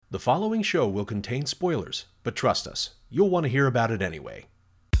The following show will contain spoilers, but trust us, you'll want to hear about it anyway.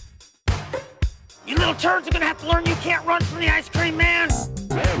 You little turds are gonna have to learn you can't run from the ice cream man!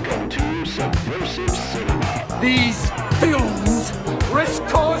 Welcome to Subversive Cinema. These films risk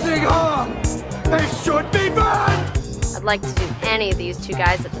causing harm! They should be banned! I'd like to do any of these two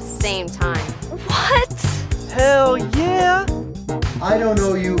guys at the same time. What? Hell yeah! I don't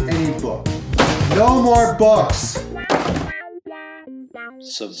owe you any book. No more books!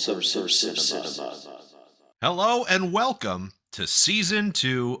 Subversive Cinema. Hello and welcome to Season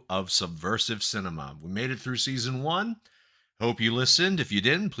 2 of Subversive Cinema. We made it through Season 1. Hope you listened. If you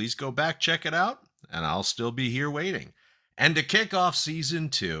didn't, please go back, check it out, and I'll still be here waiting. And to kick off Season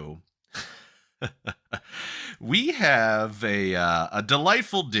 2, we have a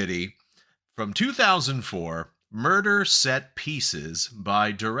delightful ditty from 2004, Murder Set Pieces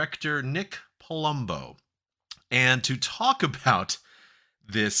by director Nick Palumbo. And to talk about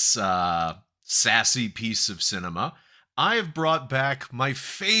this sassy piece of cinema, I have brought back my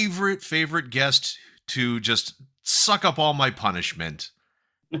favorite guest to just suck up all my punishment,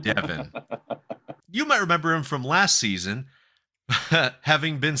 Devin. You might remember him from last season,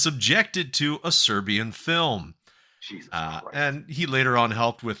 having been subjected to a Serbian film. Jesus Christ. And he later on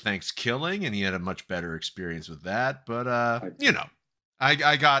helped with Thanksgiving, and he had a much better experience with that. But, you know,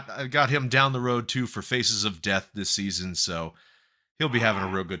 I got him down the road, too, for Faces of Death this season, so he'll be having a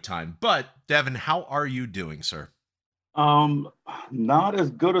real good time. But, Devin, how are you doing, sir? Not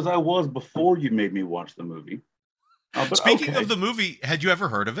as good as I was before you made me watch the movie. But Speaking okay. of the movie, had you ever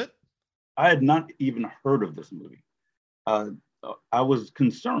heard of it? I had not even heard of this movie. I was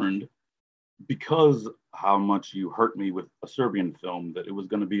concerned because how much you hurt me with a Serbian film that it was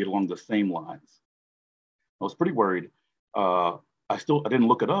going to be along the same lines. I was pretty worried. I didn't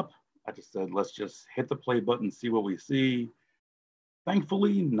look it up. I just said, let's just hit the play button, see what we see.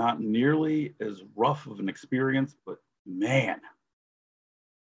 Thankfully, not nearly as rough of an experience, but man,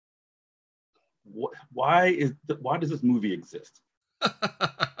 why does this movie exist?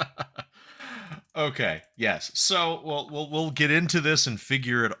 Okay, yes. So we'll get into this and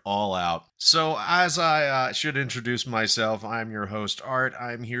figure it all out. So as I should introduce myself, I'm your host, Art.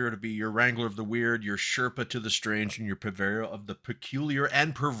 I'm here to be your wrangler of the weird, your Sherpa to the strange, and your purveyor of the peculiar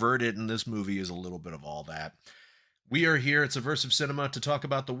and perverted, and this movie is a little bit of all that. We are here at Subversive Cinema to talk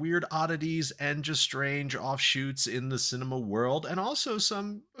about the weird oddities and just strange offshoots in the cinema world, and also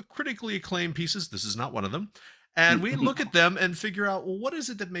some critically acclaimed pieces. This is not one of them. And we look at them and figure out, well, what is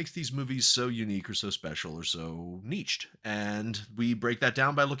it that makes these movies so unique or so special or so niched? And we break that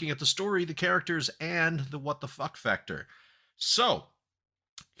down by looking at the story, the characters, and the what the fuck factor. So,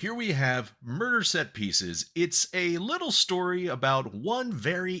 here we have Murder Set Pieces. It's a little story about one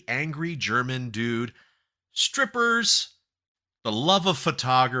very angry German dude, strippers, the love of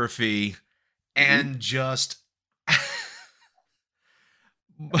photography, and just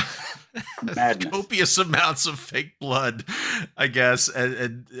copious amounts of fake blood, I guess.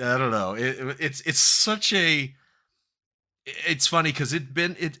 And I don't know. It's such a. It's funny because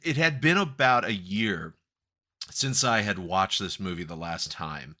it had been about a year since I had watched this movie the last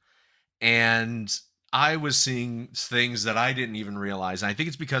time, and I was seeing things that I didn't even realize. And I think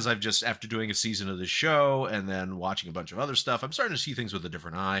it's because I've just, after doing a season of the show and then watching a bunch of other stuff, I'm starting to see things with a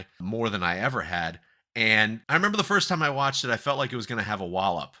different eye, more than I ever had. And I remember the first time I watched it, I felt like it was going to have a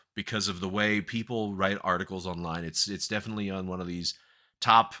wallop because of the way people write articles online. It's definitely on one of these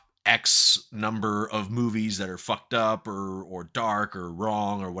top X number of movies that are fucked up or dark or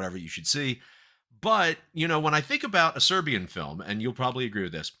wrong or whatever you should see. But, you know, when I think about a Serbian film, and you'll probably agree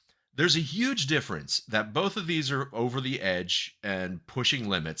with this, there's a huge difference that both of these are over the edge and pushing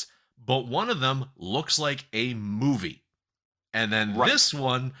limits, but one of them looks like a movie. And then This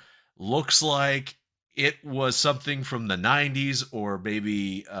one looks like it was something from the 90s or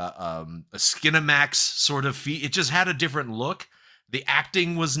maybe a Skinamax sort of feat. It just had a different look. The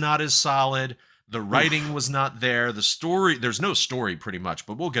acting was not as solid. The writing was not there. The story, there's no story pretty much,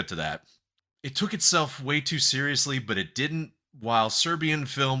 but we'll get to that. It took itself way too seriously, but it didn't, while Serbian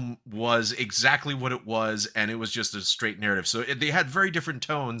film was exactly what it was, and it was just a straight narrative. So they had very different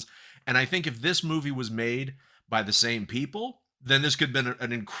tones, and I think if this movie was made by the same people, then this could have been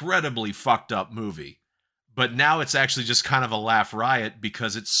an incredibly fucked up movie. But now it's actually just kind of a laugh riot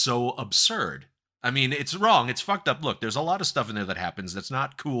because it's so absurd. I mean, it's wrong. It's fucked up. Look, there's a lot of stuff in there that happens that's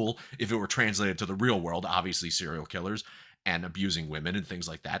not cool if it were translated to the real world. Obviously, serial killers and abusing women and things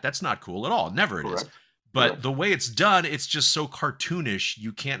like that. That's not cool at all. Never it is. But the way it's done, it's just so cartoonish,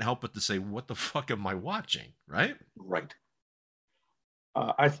 you can't help but to say, what the fuck am I watching, right? Right.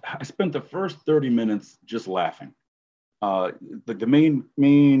 I spent the first 30 minutes just laughing. The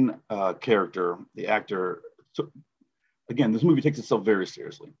main character, the actor. So again, this movie takes itself very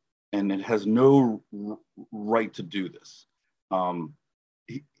seriously, and it has no right to do this.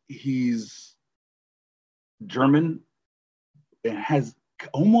 He's German and has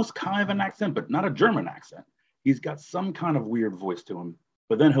almost kind of an accent, but not a German accent. He's got some kind of weird voice to him,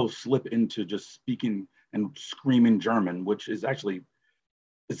 but then he'll slip into just speaking and screaming German, which is actually,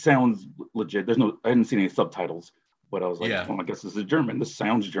 it sounds legit. I hadn't seen any subtitles, but I was like, oh, I guess this is German. This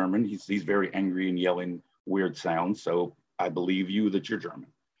sounds German. He's very angry and yelling weird sounds. So I believe you that you're German.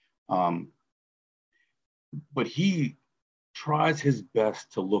 But he tries his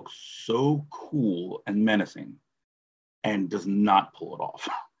best to look so cool and menacing and does not pull it off.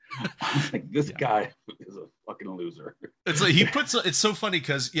 I was like, this guy is a fucking loser. It's like it's so funny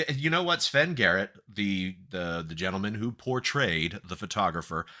because you know what, Sven Garrett, the gentleman who portrayed the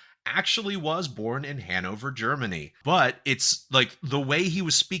photographer, actually was born in Hanover, Germany. But it's like the way he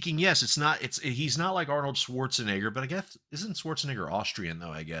was speaking. Yes, he's not like Arnold Schwarzenegger, but I guess isn't Schwarzenegger Austrian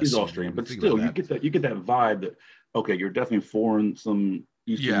though? I guess he's Austrian, but still, you get that vibe that okay, you're definitely foreign, some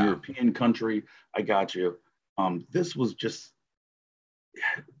Eastern European country. I got you. This was just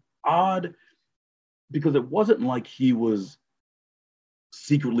odd because it wasn't like he was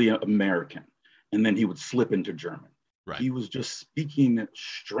secretly American and then he would slip into German. Right. He was just speaking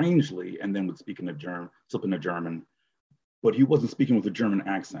strangely and then would slip into German, but he wasn't speaking with a German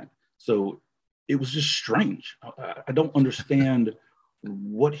accent. So it was just strange. I don't understand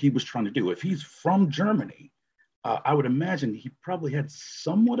what he was trying to do. If he's from Germany, I would imagine he probably had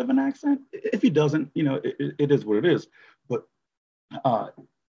somewhat of an accent. If he doesn't, it is what it is. But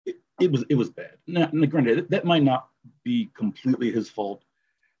it was bad. Now, granted, that might not be completely his fault.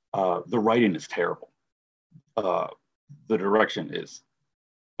 The writing is terrible. The direction is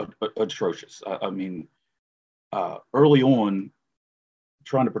atrocious. Early on,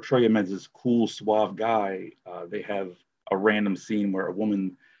 trying to portray him as this cool, suave guy, they have a random scene where a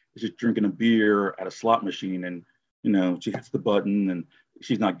woman is just drinking a beer at a slot machine, and she hits the button and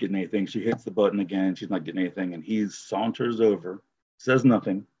she's not getting anything. She hits the button again, she's not getting anything, and he saunters over, says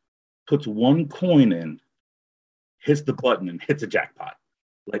nothing, puts one coin in, hits the button, and hits a jackpot.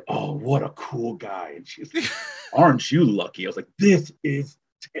 Like, oh, what a cool guy. And she's like, aren't you lucky? I was like, this is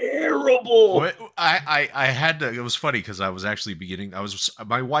terrible. I had to, it was funny because I was actually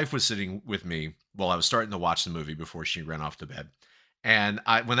my wife was sitting with me while I was starting to watch the movie before she ran off to bed. And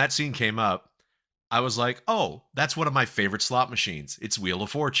when that scene came up, I was like, oh, that's one of my favorite slot machines. It's Wheel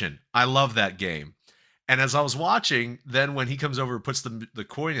of Fortune. I love that game. And as I was watching, then when he comes over and puts the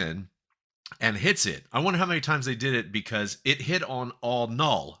coin in and hits it, I wonder how many times they did it because it hit on all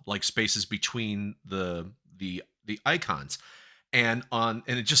null, like spaces between the icons. And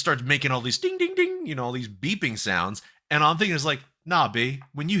it just started making all these ding, ding, ding, all these beeping sounds. And I'm thinking, it's like, nah, B,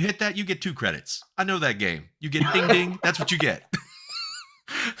 when you hit that, you get 2 credits. I know that game. You get ding, ding. That's what you get.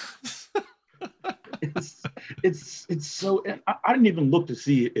 It's so, I didn't even look to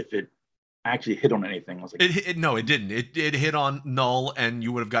see if it actually hit on anything. I was like, no, it didn't. It hit on null, and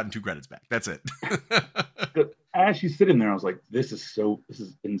you would have gotten 2 credits back. That's it. As she's sitting there, I was like, this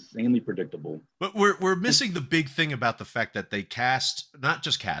is insanely predictable. But we're missing the big thing about the fact that they not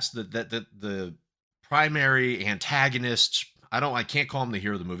just cast the primary antagonist. I can't call him the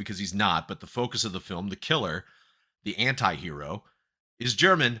hero of the movie because he's not, but the focus of the film, the killer, the anti-hero, is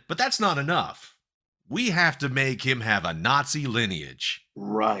German, but that's not enough. We have to make him have a Nazi lineage.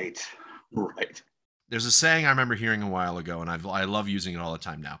 Right. There's a saying I remember hearing a while ago, and I love using it all the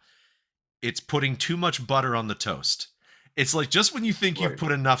time now. It's putting too much butter on the toast. It's like just when you think you've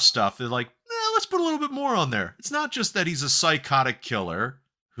put enough stuff, they're like, let's put a little bit more on there. It's not just that he's a psychotic killer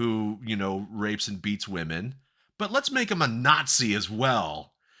who, rapes and beats women, but let's make him a Nazi as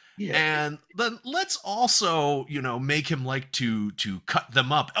well. Yeah. And then let's also, make him like to cut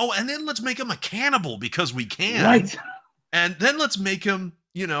them up. Oh, and then let's make him a cannibal because we can. Right. And then let's make him,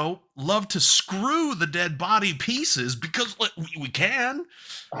 love to screw the dead body pieces because we can.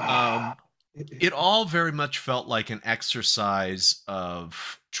 It all very much felt like an exercise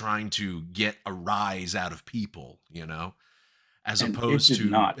of trying to get a rise out of people, as opposed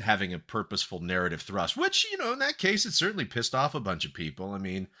to having a purposeful narrative thrust, which, in that case, it certainly pissed off a bunch of people. I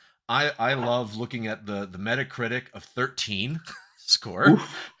mean, I love looking at the Metacritic of 13 score.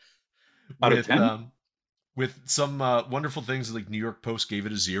 Out of 10? With some wonderful things like New York Post gave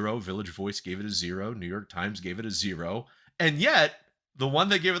it a 0, Village Voice gave it a 0, New York Times gave it a 0, and yet the one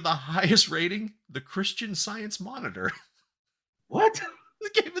that gave it the highest rating, the Christian Science Monitor. What?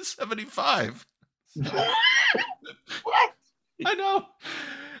 They gave it 75. What? I know.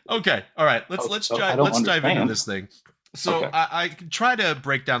 Okay, all right. Let's dive into this thing. So Okay. I can try to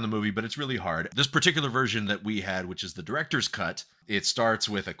break down the movie, but it's really hard. This particular version that we had, which is the director's cut, it starts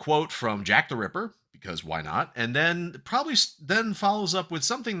with a quote from Jack the Ripper, because why not? And then probably then follows up with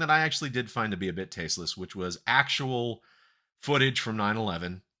something that I actually did find to be a bit tasteless, which was actual footage from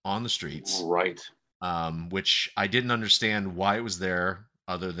 9/11 on the streets, Right. which I didn't understand why it was there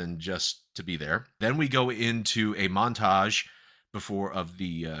other than just to be there. Then we go into a montage before of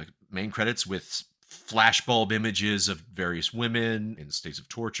the main credits with flashbulb images of various women in states of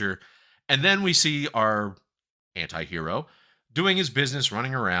torture. And then we see our anti-hero doing his business,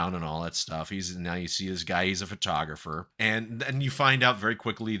 running around and all that stuff. Now you see this guy, he's a photographer. And then you find out very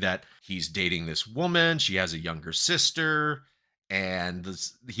quickly that he's dating this woman. She has a younger sister. And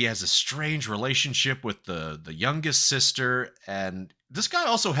he has a strange relationship with the youngest sister. And this guy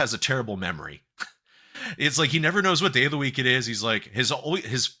also has a terrible memory. It's like he never knows what day of the week it is. He's like,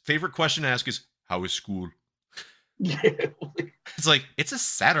 his favorite question to ask is, how is school? Yeah. It's like, it's a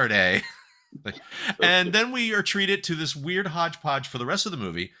Saturday. And then we are treated to this weird hodgepodge for the rest of the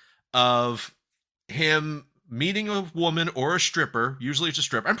movie of him meeting a woman or a stripper. Usually it's a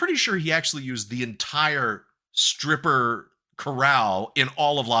stripper. I'm pretty sure he actually used the entire stripper corral in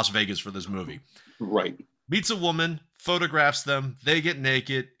all of Las Vegas for this movie. Right. Meets a woman, photographs them, they get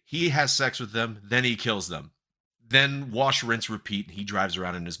naked, he has sex with them, then he kills them. Then wash, rinse, repeat, and he drives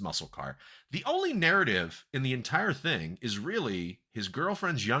around in his muscle car. The only narrative in the entire thing is really his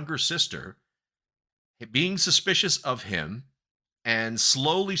girlfriend's younger sister being suspicious of him and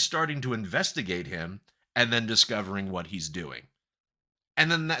slowly starting to investigate him and then discovering what he's doing. And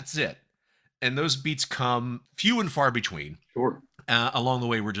then that's it. And those beats come few and far between. Sure. Along the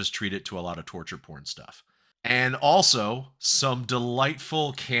way, we're just treated to a lot of torture porn stuff. And also some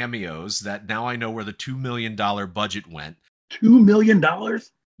delightful cameos that now I know where the $2 million budget went. $2 million?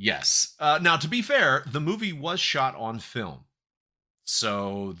 Yes. Now, to be fair, the movie was shot on film.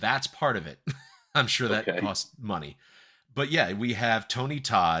 So that's part of it. I'm sure that cost money. But yeah, we have Tony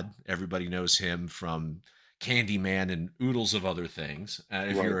Todd. Everybody knows him from Candyman and oodles of other things.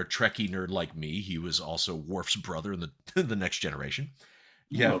 If you're a Trekkie nerd like me, he was also Worf's brother in the Next Generation.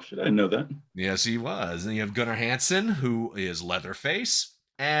 Yeah, should I know that? Yes, he was. And you have Gunnar Hansen, who is Leatherface.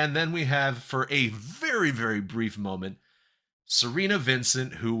 And then we have, for a very, very brief moment, Serena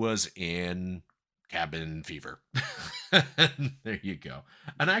Vincent, who was in Cabin Fever. There you go.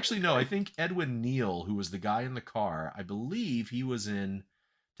 And actually, no, I think Edwin Neal, who was the guy in the car, I believe he was in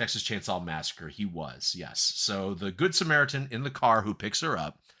Texas Chainsaw Massacre. He was, yes. So the Good Samaritan in the car who picks her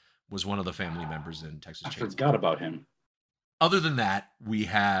up was one of the family members in Texas Chainsaw. I forgot about him. Other than that, we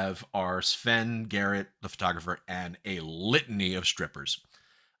have our Sven Garrett, the photographer, and a litany of strippers.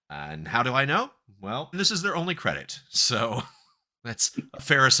 And how do I know? Well, this is their only credit. So that's a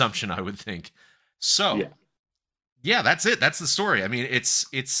fair assumption, I would think. So, yeah, that's it. That's the story. I mean, it's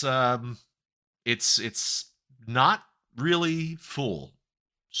not really full.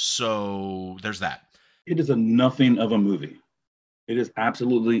 So there's that. It is a nothing of a movie. It's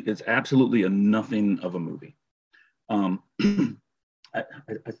absolutely a nothing of a movie. I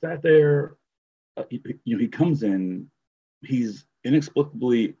sat there. He comes in. He's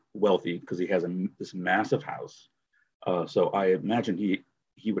inexplicably wealthy because he has this massive house. So I imagine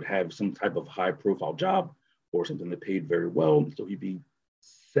he would have some type of high-profile job or something that paid very well. So he'd be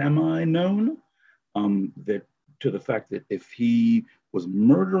semi-known. That to the fact that if he was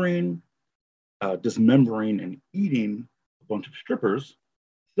murdering, dismembering, and eating a bunch of strippers,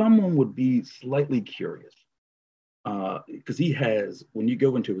 someone would be slightly curious. Because he has, when you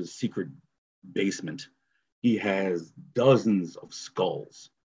go into his secret basement, he has dozens of skulls.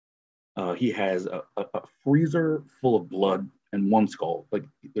 He has a freezer full of blood and one skull. Like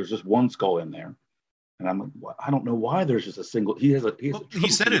there's just one skull in there. And I'm like, I don't know why there's just a single. He said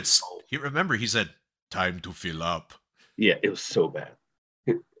it's. He said, time to fill up. Yeah, it was so bad.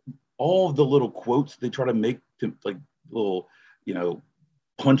 All of the little quotes they try to make to like little,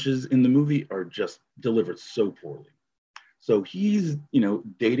 punches in the movie are just delivered so poorly. So he's,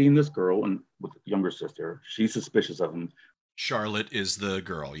 dating this girl and with a younger sister. She's suspicious of him. Charlotte is the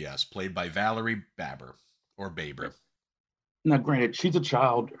girl, yes, played by Valerie Baber or Baber. Now, granted, she's a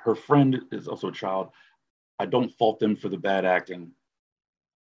child. Her friend is also a child. I don't fault them for the bad acting.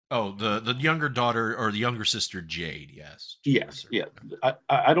 Oh, the younger daughter or the younger sister, Jade, yes. Yes, yeah.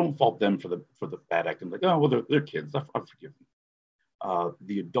 I don't fault them for the bad acting. Like, oh, well, they're kids. I forgive them.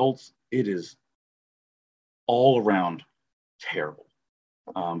 The adults, it is all around terrible.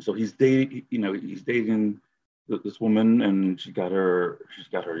 So he's dating, he's dating this woman, and she's got her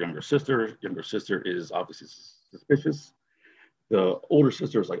younger sister. Younger sister is obviously suspicious. The older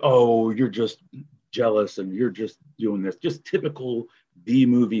sister is like, oh, you're just jealous and you're just doing this, just typical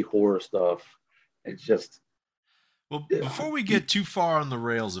B-movie horror stuff. It's just. Well, before we get too far on the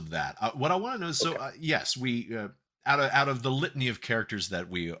rails of that, what I want to know is, so yes, we out of the litany of characters that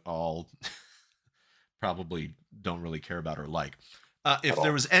we all probably don't really care about or like, if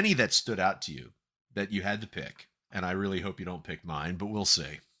there was any that stood out to you that you had to pick, and I really hope you don't pick mine, but we'll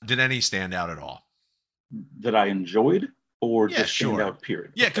see. Did any stand out at all? That I enjoyed, or just stand out,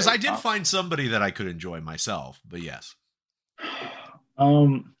 period? Yeah, because I did find somebody that I could enjoy myself, but yes.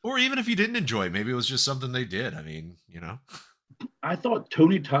 Or even if you didn't enjoy, maybe it was just something they did. I mean, I thought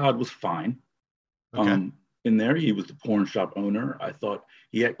Tony Todd was fine. Okay. In there, he was the porn shop owner. I thought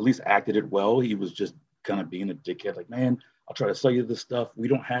he at least acted it well. He was just kind of being a dickhead, like, man, I'll try to sell you this stuff. We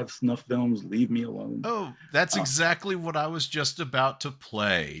don't have snuff films. Leave me alone. Oh, that's exactly what I was just about to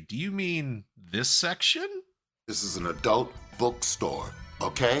play. Do you mean this section? This is an adult bookstore,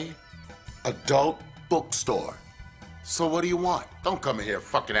 okay? Adult bookstore. So what do you want? Don't come in here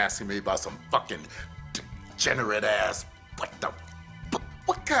fucking asking me about some fucking degenerate ass.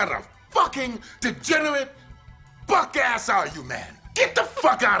 What kind of fucking degenerate buck ass are you, man? Get the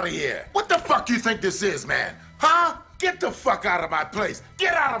fuck out of here. What the fuck you think this is, man? Huh? Get the fuck out of my place.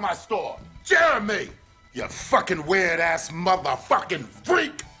 Get out of my store. Jeremy, you fucking weird ass motherfucking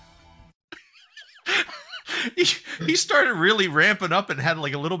freak. He started really ramping up and had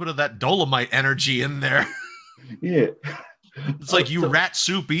like a little bit of that Dolomite energy in there. Yeah. It's like, you rat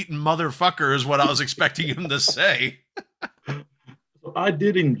soup eating motherfucker is what I was expecting him to say. I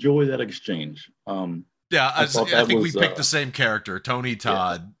did enjoy that exchange. Yeah, I think we picked the same character, Tony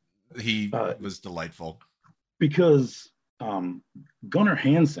Todd. Yeah. He was delightful. Because Gunnar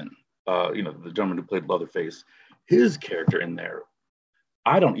Hansen, the gentleman who played Leatherface, his character in there,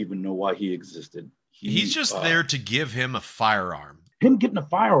 I don't even know why he existed. He's just there to give him a firearm. Him getting a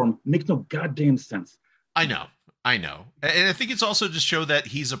firearm makes no goddamn sense. I know. And I think it's also to show that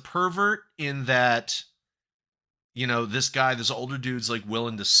he's a pervert in that, this older dude's like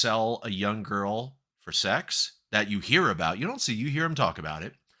willing to sell a young girl for sex that you hear about. You hear him talk about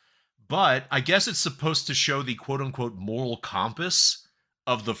it. But I guess it's supposed to show the quote unquote moral compass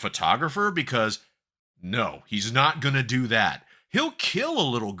of the photographer, because no, he's not going to do that. He'll kill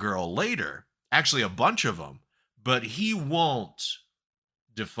a little girl later, actually a bunch of them, but he won't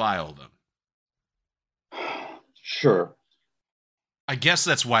defile them. Sure. I guess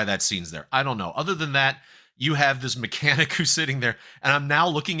that's why that scene's there. I don't know. Other than that, you have this mechanic who's sitting there, and I'm now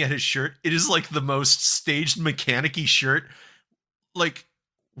looking at his shirt. It is like the most staged mechanic-y shirt. Like,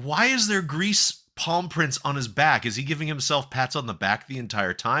 why is there grease palm prints on his back? Is he giving himself pats on the back the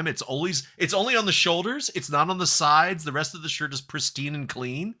entire time? It's only on the shoulders. It's not on the sides. The rest of the shirt is pristine and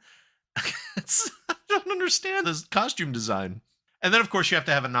clean. I don't understand this costume design. And then, of course, you have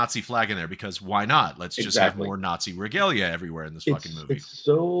to have a Nazi flag in there, because why not? Let's just have more Nazi regalia everywhere in this fucking movie. It's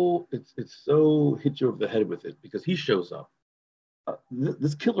so hit you over the head with it, because he shows up.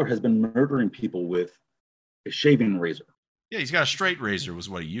 This killer has been murdering people with a shaving razor. Yeah, he's got a straight razor was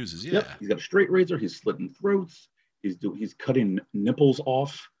what he uses. Yeah, yep, he's got a straight razor. He's slitting throats. He's cutting nipples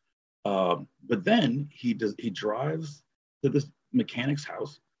off. But then he drives to this mechanic's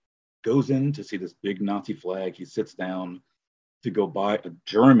house, goes in to see this big Nazi flag. He sits down to go buy a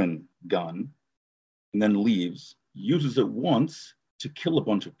German gun, and then leaves, uses it once to kill a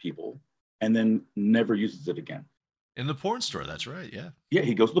bunch of people, and then never uses it again. In the porn store, that's right, yeah. Yeah,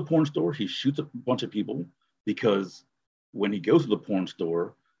 he goes to the porn store, he shoots a bunch of people, because when he goes to the porn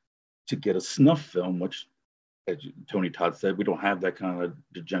store to get a snuff film, which, as Tony Todd said, we don't have that kind of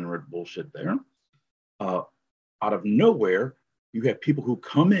degenerate bullshit there. Out of nowhere, you have people who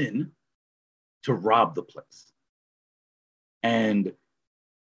come in to rob the place. And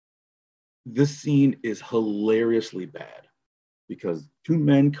this scene is hilariously bad, because two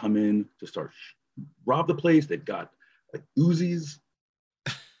men come in to start rob the place. They've got like Uzis.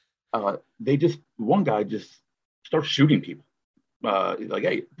 One guy just starts shooting people. Like,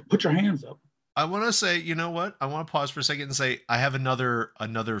 hey, put your hands up. I want to say, you know what? I want to pause for a second and say I have another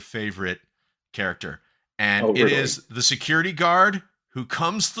favorite character, and it is the security guard who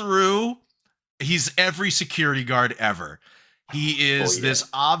comes through. He's every security guard ever. He is this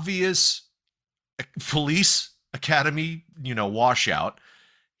obvious police academy, washout.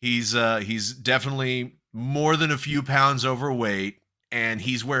 He's definitely more than a few pounds overweight, and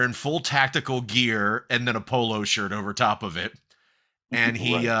he's wearing full tactical gear and then a polo shirt over top of it. And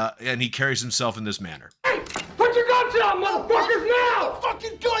he carries himself in this manner. Hey, put your guns down, motherfuckers, now!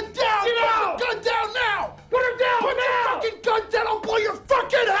 Fucking gun down! Get out! Put your gun down now! Put him down Put now! your fucking gun down! I'll blow your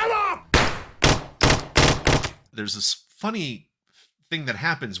fucking head off! There's this funny thing that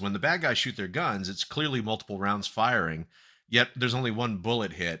happens when the bad guys shoot their guns. It's clearly multiple rounds firing, yet there's only one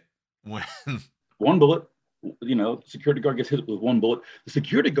bullet hit. When one bullet, security guard gets hit with one bullet. The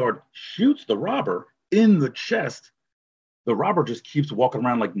security guard shoots the robber in the chest. The robber just keeps walking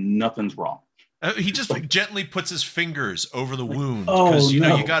around like nothing's wrong. He just gently puts his fingers over the wound because you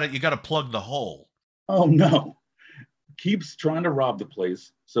gotta plug the hole. Oh no! Keeps trying to rob the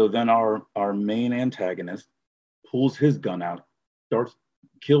place. So then our main antagonist pulls his gun out,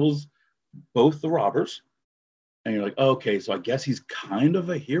 kills both the robbers, and you're like, okay, so I guess he's kind of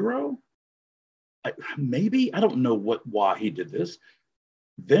a hero. Maybe I don't know why he did this.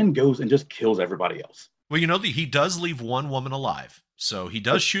 Then goes and just kills everybody else. Well, he does leave one woman alive. So he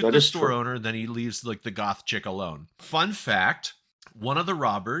does shoot the store owner, then he leaves like the goth chick alone. Fun fact, one of the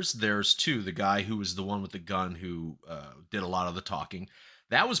robbers, there's two, the guy who was the one with the gun who did a lot of the talking,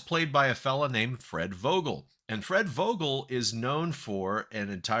 that was played by a fella named Fred Vogel. And Fred Vogel is known for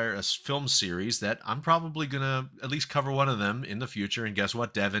an entire film series that I'm probably going to at least cover one of them in the future. And guess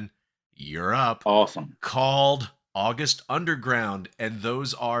what, Devin? You're up. Awesome. Called August Underground, and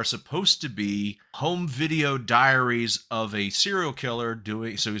those are supposed to be home video diaries of a serial killer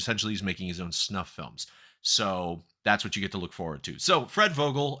so essentially he's making his own snuff films. So that's what you get to look forward to. So Fred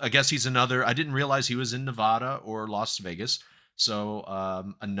Vogel, I guess he's another, I didn't realize he was in Nevada or Las Vegas. So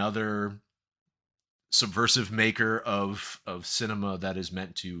another subversive maker of cinema that is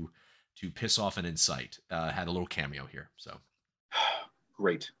meant to piss off and incite. Had a little cameo here. So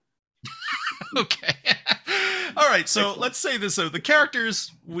great. Okay. All right, so excellent. Let's say this. So the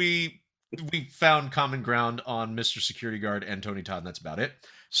characters, we found common ground on Mr. Security Guard and Tony Todd, and that's about it.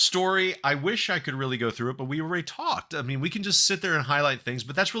 Story, I wish I could really go through it, but we already talked. I mean, we can just sit there and highlight things,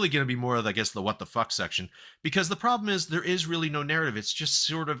 but that's really going to be more of, I guess, the what the fuck section, because the problem is there is really no narrative. It's just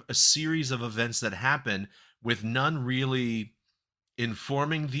sort of a series of events that happen with none really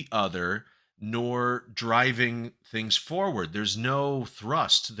informing the other, nor driving things forward. There's no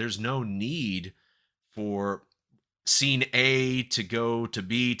thrust. There's no need for scene A to go to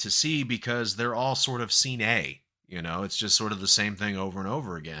B to C, because they're all sort of scene A. It's just sort of the same thing over and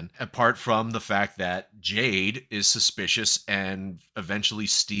over again, apart from the fact that Jade is suspicious and eventually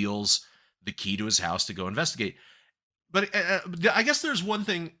steals the key to his house to go investigate. But I guess there's one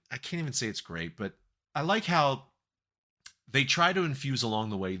thing, I can't even say it's great, but I like how they try to infuse along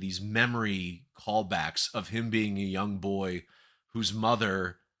the way these memory callbacks of him being a young boy whose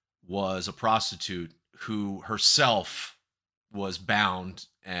mother was a prostitute who herself was bound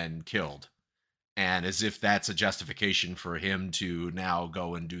and killed. And as if that's a justification for him to now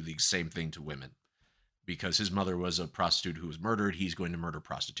go and do the same thing to women. Because his mother was a prostitute who was murdered, he's going to murder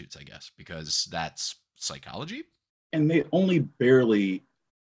prostitutes, I guess, because that's psychology. And they only barely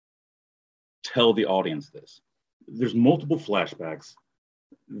tell the audience this. There's multiple flashbacks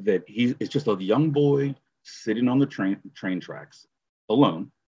that it's just a young boy sitting on the train tracks alone.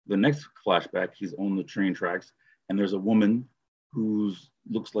 The next flashback, he's on the train tracks, and there's a woman who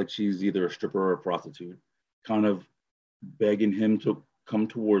looks like she's either a stripper or a prostitute, kind of begging him to come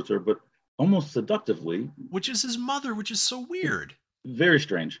towards her, but almost seductively. Which is his mother, which is so weird. Very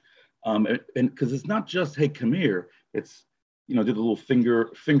strange. And because it's not just, hey, come here. It's, do the little finger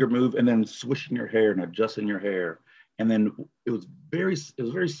move and then swishing your hair and adjusting your hair. And then it was very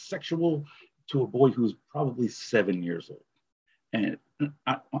sexual to a boy who's probably 7 years old. And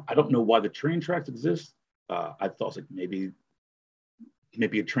I don't know why the train tracks exist. I thought like maybe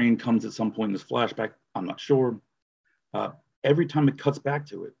a train comes at some point in this flashback. I'm not sure. Every time it cuts back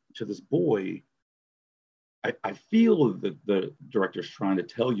to this boy, I feel that the director's trying to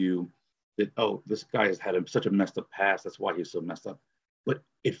tell you that, oh, this guy has had such a messed up past. That's why he's so messed up. But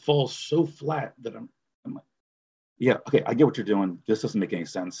it falls so flat that I'm like, yeah, okay, I get what you're doing. This doesn't make any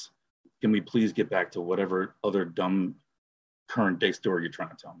sense. Can we please get back to whatever other dumb current day story you're trying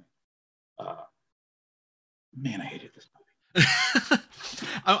to tell me? Man, I hated this movie.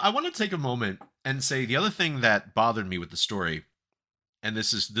 I want to take a moment and say the other thing that bothered me with the story, and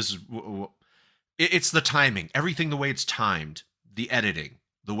it's the timing, everything the way it's timed, the editing,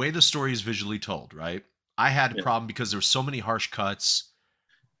 the way the story is visually told, right? I had a problem because there were so many harsh cuts,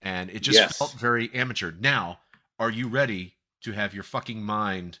 and it just felt very amateur. Now, are you ready to have your fucking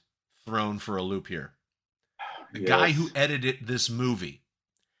mind thrown for a loop here? The guy who edited this movie,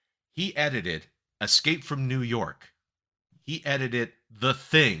 he edited Escape from New York. He edited The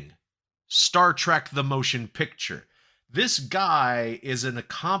Thing, Star Trek the Motion Picture. This guy is an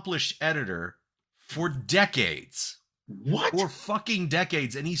accomplished editor for decades. What? For fucking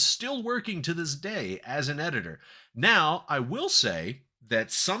decades. And he's still working to this day as an editor. Now, I will say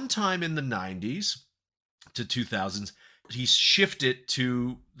that sometime in the 90s to 2000s, He shifted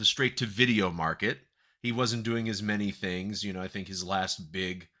to the straight to video market. He wasn't doing as many things. I think his last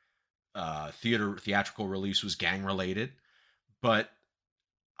big theatrical release was Gang Related. But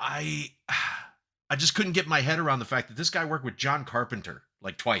I just couldn't get my head around the fact that this guy worked with John Carpenter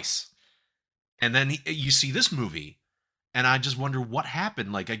like twice. And then you see this movie, and I just wonder what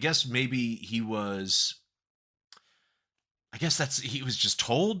happened. Like, I guess maybe he was just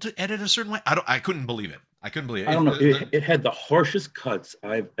told to edit a certain way. I couldn't believe it. I don't know. It had the harshest cuts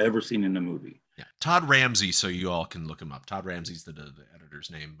I've ever seen in a movie. Yeah. Todd Ramsey, so you all can look him up. Todd Ramsey's the editor's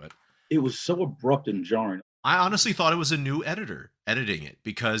name, but it was so abrupt and jarring. I honestly thought it was a new editor editing it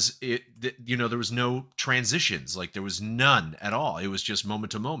because there was no transitions. Like, there was none at all. It was just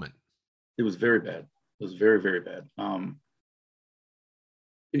moment to moment. It was very bad. It was very, very bad.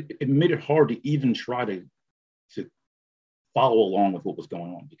 It made it hard to even try to follow along with what was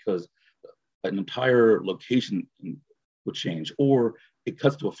going on, because an entire location would change, or it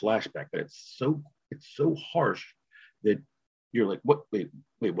cuts to a flashback that it's so harsh that you're like, wait,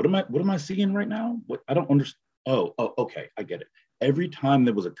 what am I seeing right now? What, I don't understand. Oh, okay, I get it. Every time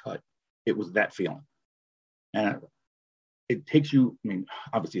there was a cut, it was that feeling. And it takes you, I mean,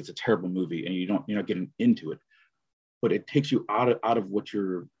 obviously it's a terrible movie and you're not getting into it, but it takes you out of what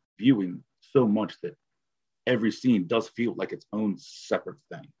you're viewing so much that every scene does feel like its own separate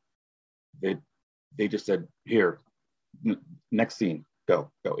thing. They just said, here, next scene,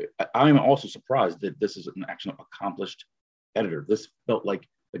 go. I'm also surprised that this is an actual accomplished editor. This felt like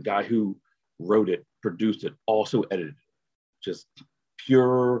the guy who wrote it, produced it, also edited it. Just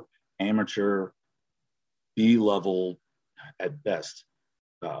pure amateur, B-level at best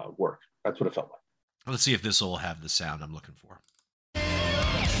work. That's what it felt like. Let's see if this will have the sound I'm looking for.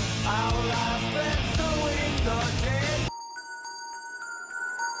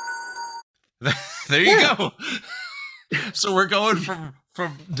 There you go. So we're going from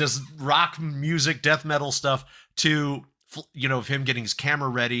just rock music, death metal stuff to of him getting his camera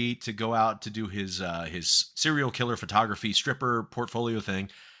ready to go out to do his serial killer photography stripper portfolio thing,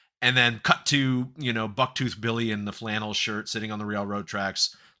 and then cut to Bucktooth Billy in the flannel shirt sitting on the railroad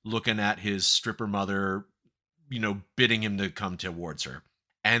tracks looking at his stripper mother, bidding him to come towards her.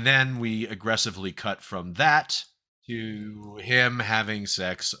 And then we aggressively cut from that to him having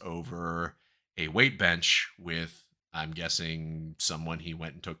sex over a weight bench with, I'm guessing, someone he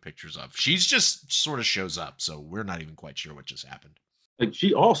went and took pictures of. She's just sort of shows up, so we're not even quite sure what just happened. Like,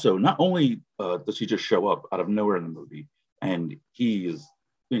 she also, not only does she just show up out of nowhere in the movie, and she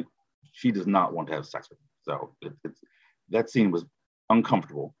does not want to have sex with him. So that scene was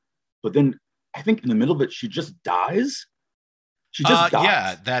uncomfortable. But then I think in the middle of it, she just dies. She just dies.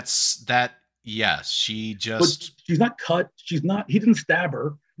 Yeah, that's that. Yes, she just. But she's not cut. He didn't stab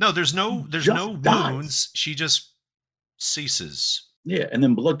her. No, there's no wounds. She just ceases. Yeah, and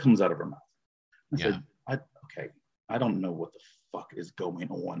then blood comes out of her mouth. Yeah. I don't know what the fuck is going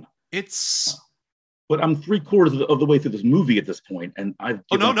on. It's. But I'm 3/4 of the way through this movie at this point, and I've.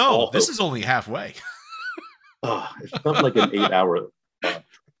 No! This is only halfway. It felt like an 8-hour.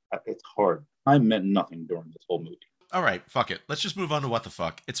 It's hard. I meant nothing during this whole movie. All right, fuck it. Let's just move on to what the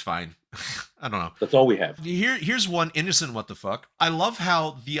fuck. It's fine. I don't know. That's all we have. Here's one innocent what the fuck. I love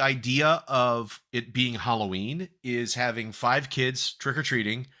how the idea of it being Halloween is having 5 kids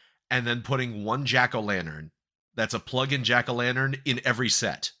trick-or-treating and then putting one jack-o'-lantern that's a plug-in jack-o'-lantern in every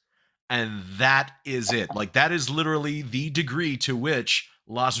set. And that is it. Like, that is literally the degree to which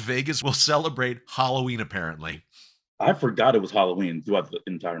Las Vegas will celebrate Halloween, apparently. I forgot it was Halloween throughout the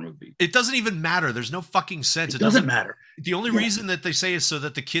entire movie. It doesn't even matter. There's no fucking sense. It doesn't matter. The only reason that they say is so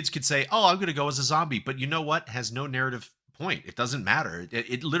that the kids could say, oh, I'm going to go as a zombie. But you know what? It has no narrative point. It doesn't matter.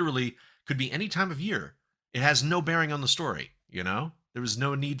 It literally could be any time of year. It has no bearing on the story, There was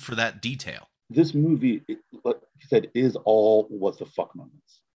no need for that detail. This movie, like you said, is all what the fuck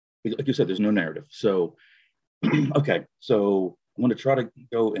moments. Like you said, there's no narrative. So, okay. So I'm going to try to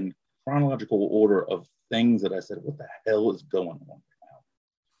go in chronological order of things that I said, what the hell is going on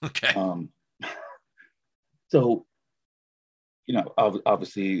right now? Okay. So,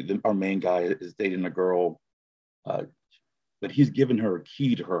 obviously our main guy is dating a girl, but he's given her a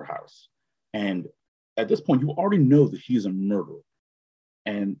key to her house. And at this point, you already know that he's a murderer.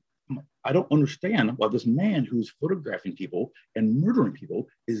 And I don't understand why this man who's photographing people and murdering people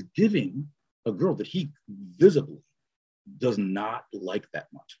is giving a girl that he visibly does not like that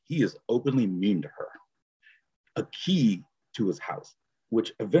much. He is openly mean to her. A key to his house,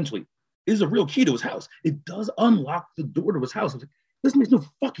 which eventually is a real key to his house. It does unlock the door to his house. Like, this makes no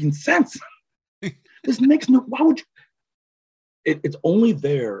fucking sense. Why would you? It's only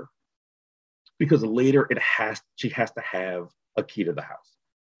there because later she has to have a key to the house.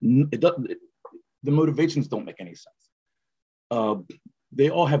 The motivations don't make any sense. They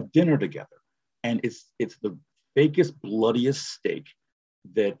all have dinner together, and it's the fakest, bloodiest steak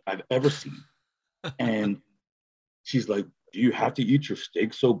that I've ever seen. And she's like, "Do you have to eat your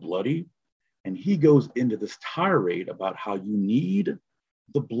steak so bloody?" And he goes into this tirade about how you need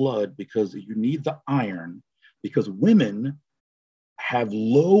the blood because you need the iron, because women have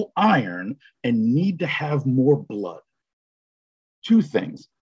low iron and need to have more blood. Two things.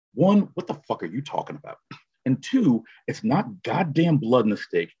 One, what the fuck are you talking about? And two, it's not goddamn blood in the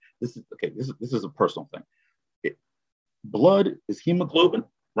steak. This is a personal thing. Blood is hemoglobin,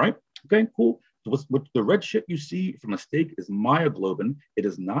 right? Okay, cool. So what the red shit you see from a steak is myoglobin. It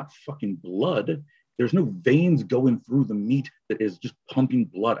is not fucking blood. There's no veins going through the meat that is just pumping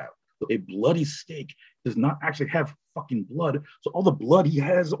blood out. So a bloody steak does not actually have fucking blood. So all the blood he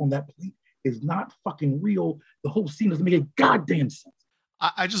has on that plate is not fucking real. The whole scene doesn't make a goddamn sense.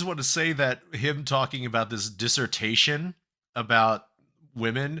 I just want to say that him talking about this dissertation about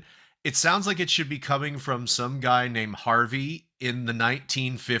women, it sounds like it should be coming from some guy named Harvey in the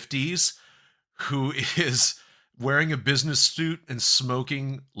 1950s who is wearing a business suit and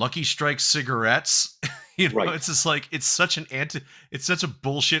smoking Lucky Strike cigarettes. You know, right. It's just like, it's such a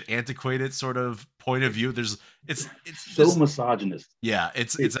bullshit, antiquated sort of point of view. It's so just, misogynist. Yeah,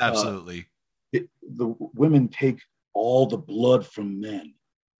 it's absolutely. The women take all the blood from men,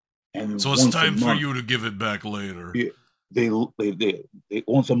 and so it's time for you to give it back later. Yeah, they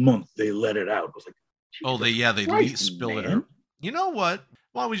once a month they let it out. It was like, they spill it out. You know what?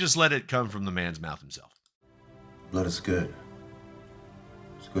 Why don't we just let it come from the man's mouth himself? Blood is good.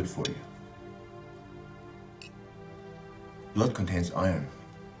 It's good for you. Blood contains iron,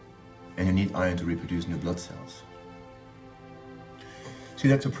 and you need iron to reproduce new blood cells. See,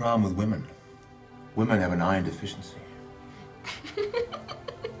 that's a problem with women. Women have an iron deficiency.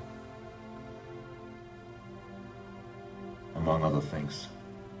 Among other things.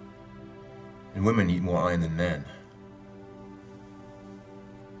 And women need more iron than men.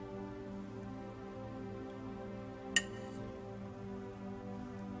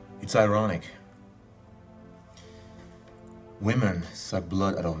 It's ironic. Women suck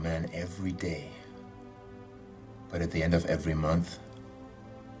blood out of men every day. But at the end of every month,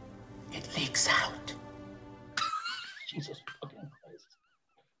 it leaks out. Jesus fucking Christ.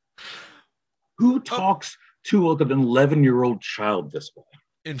 Who talks to an 11-year-old child this way?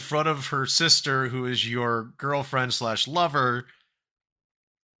 In front of her sister, who is your girlfriend/lover.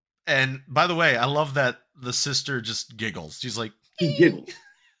 And by the way, I love that the sister just giggles. She's like, he giggles.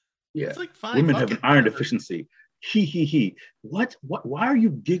 Yeah. It's like, fine. Women have an iron deficiency. He. What? Why are you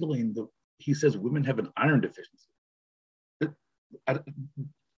giggling? He says women have an iron deficiency.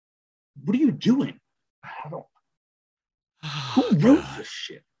 What are you doing? I don't. Who wrote this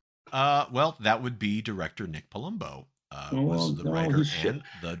shit? Well, that would be director Nick Palumbo. Was the writer and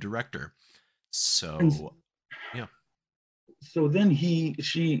the director. So, yeah. So then the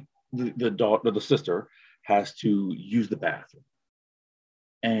sister has to use the bathroom,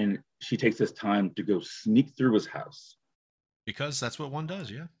 and she takes this time to go sneak through his house because that's what one does.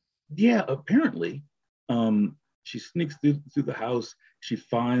 Yeah. Yeah. Apparently, she sneaks through the house. She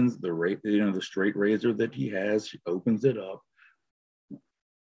finds the straight razor that he has. She opens it up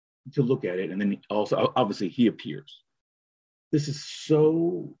to look at it, and then also obviously he appears. This is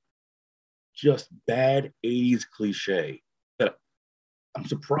so just bad 80s cliche that I'm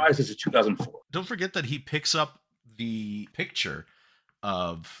surprised this is 2004. Don't forget that he picks up the picture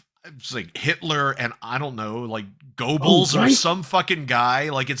of it's like Hitler and I don't know, like Goebbels or some fucking guy.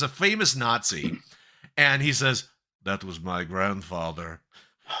 Like it's a famous Nazi. And he says, "That was my grandfather."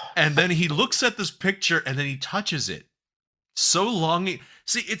 And then he looks at this picture and then he touches it. So long.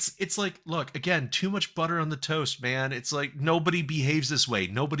 See, it's like, look, again, too much butter on the toast, man. It's like nobody behaves this way.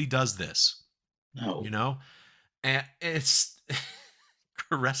 Nobody does this. No. You know? And it's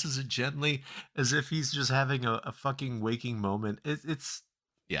caresses it gently as if he's just having a fucking waking moment. It's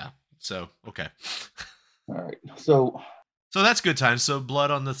yeah. So, okay. All right. So that's good times. So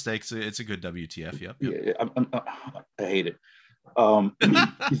blood on the steaks. It's a good WTF. Yep. Yeah, I hate it.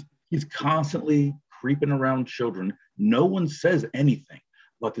 He's constantly creeping around children. No one says anything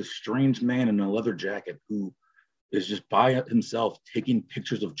about this strange man in a leather jacket who is just by himself taking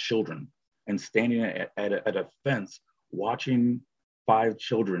pictures of children and standing at a fence watching 5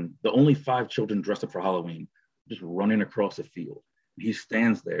 children, the only 5 children dressed up for Halloween, just running across a field. He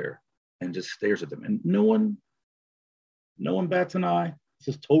stands there and just stares at them, and no one bats an eye. This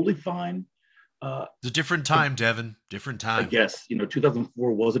is totally fine. It's a different time, Devin. Different time. I guess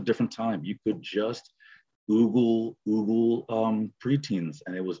 2004 was a different time. You could just Google preteens,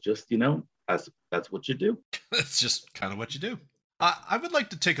 and it was just that's what you do. That's just kind of what you do. I would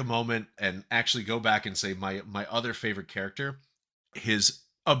like to take a moment and actually go back and say my other favorite character, his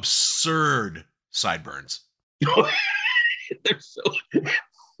absurd sideburns. They're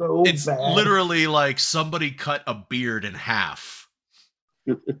so it's bad. Literally like somebody cut a beard in half.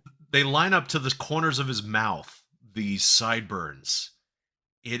 They line up to the corners of his mouth, these sideburns.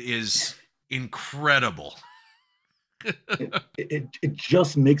 It is incredible. it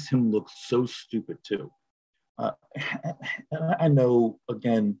just makes him look so stupid too. I know,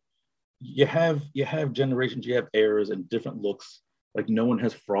 again, you have generations, you have eras and different looks. Like no one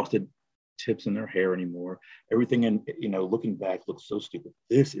has frosted tips in their hair anymore. Everything looking back looks so stupid.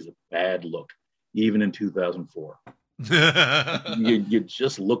 This is a bad look, even in 2004. you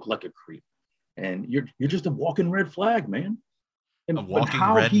just look like a creep, and you're just a walking red flag, man. And a walking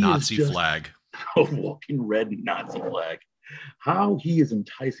red Nazi flag. A walking red Nazi flag. How he is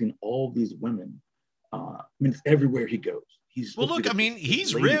enticing all these women. It's everywhere he goes. He's look.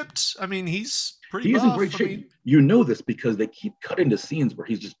 He's ripped. He's pretty. He's buff. in great shape. You know this because they keep cutting to scenes where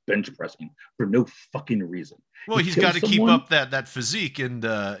he's just bench pressing for no fucking reason. Well, he's got to keep up that physique, and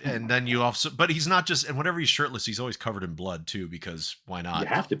then you also. But he's not just. And whenever he's shirtless, he's always covered in blood too. Because why not? You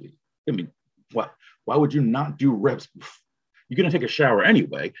have to be. Why would you not do reps? You're gonna take a shower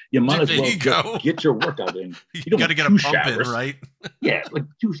anyway. You might as well get your workout in. You got to get a pump in, right? Yeah, like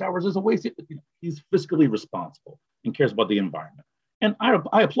 2 showers is a waste. He's fiscally responsible and cares about the environment, and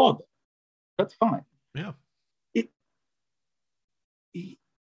I applaud that. That's fine. Yeah.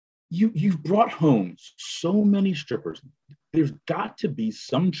 You've brought home so many strippers. There's got to be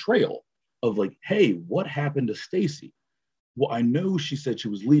some trail of like, hey, what happened to Stacy? Well, I know she said she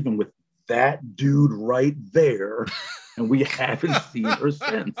was leaving with that dude right there, and we haven't seen her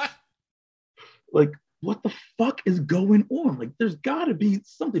since. Like, what the fuck is going on? Like, there's got to be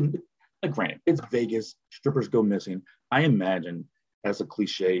something. Like, granted, it's Vegas. Strippers go missing. I imagine, as a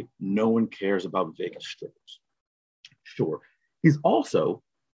cliche, no one cares about Vegas strippers. Sure. He's also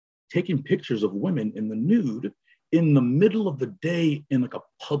taking pictures of women in the nude in the middle of the day in like a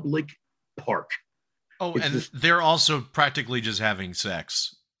public park. Oh, and they're also practically just having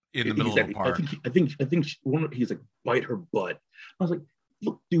sex in the middle of the park. I think he's like, bite her butt. I was like,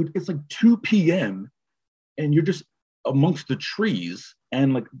 look, dude, it's like 2 p.m. and you're just amongst the trees,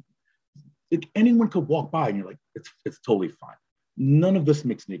 and like anyone could walk by and you're like, it's totally fine. None of this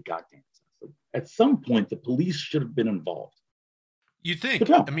makes any goddamn sense. Like, at some point, the police should have been involved. You think?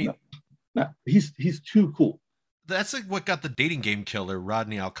 No, he's too cool. That's like what got the dating game killer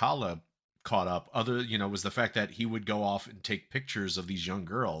Rodney Alcala caught up. Was the fact that he would go off and take pictures of these young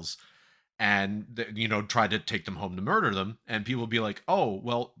girls and try to take them home to murder them, and people would be like, oh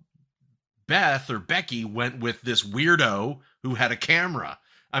well, Beth or Becky went with this weirdo who had a camera.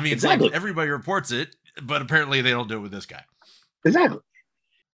 Exactly. It's like everybody reports it, but apparently they don't do it with this guy. Exactly.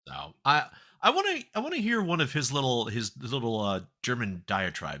 So I want to hear one of his little German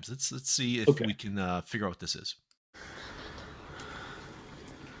diatribes. Let's see if we can figure out what this is.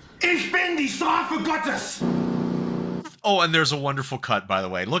 Ich bin die Strafe Gottes. Oh, and there's a wonderful cut, by the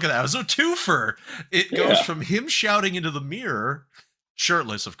way. Look at that. It was a twofer. It goes from him shouting into the mirror,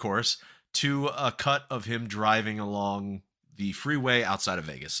 shirtless, of course, to a cut of him driving along the freeway outside of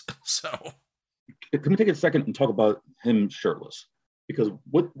Vegas. So, can we take a second and talk about him shirtless? Because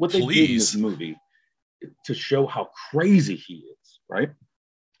what they did in this movie to show how crazy he is, right,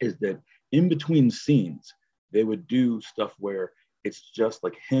 is that in between scenes, they would do stuff where it's just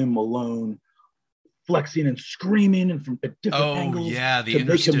like him alone, flexing and screaming and from different angles. Oh, yeah, the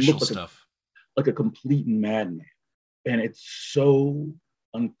interstitial stuff. Like a complete madman. And it's so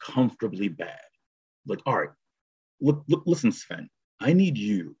uncomfortably bad. Like, all right, look, listen, Sven, I need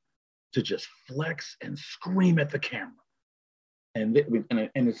you to just flex and scream at the camera. And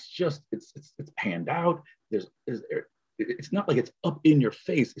it's just it's panned out. It's not like it's up in your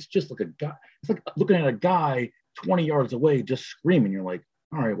face. It's just like a guy. It's like looking at a guy 20 yards away just screaming. You're like,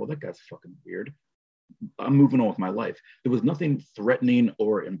 all right, well, that guy's fucking weird. I'm moving on with my life. There was nothing threatening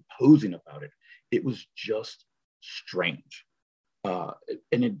or imposing about it. It was just strange,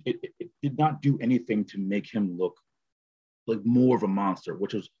 and it did not do anything to make him look like more of a monster,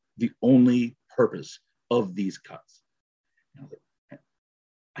 which was the only purpose of these cuts.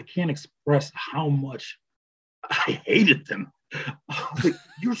 I can't express how much I hated them. Like,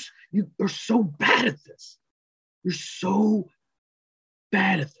 you're so bad at this. You're so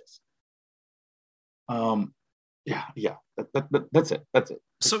bad at this. Yeah. That's it. That's it.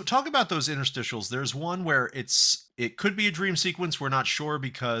 So talk about those interstitials. There's one where it could be a dream sequence. We're not sure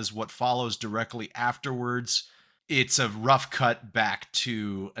because what follows directly afterwards, it's a rough cut back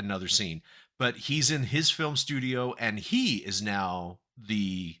to another scene. But he's in his film studio and he is now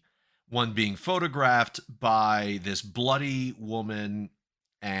the one being photographed by this bloody woman,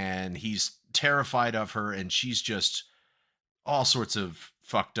 and he's terrified of her, and she's just all sorts of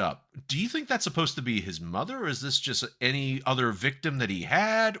fucked up. Do you think that's supposed to be his mother, or is this just any other victim that he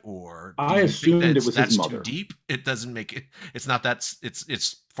had, or do I you assumed think it was his mother. too deep? It doesn't make it. It's not that.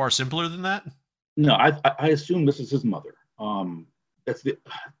 It's far simpler than that. No, I assume this is his mother. That's the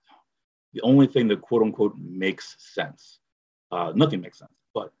only thing that quote unquote makes sense. Nothing makes sense.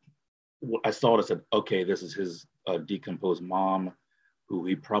 But I saw it, I said, okay, this is his decomposed mom, who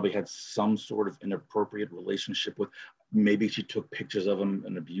he probably had some sort of inappropriate relationship with. Maybe she took pictures of him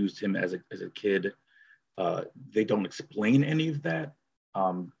and abused him as a kid. They don't explain any of that.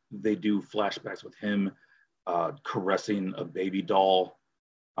 They do flashbacks with him caressing a baby doll.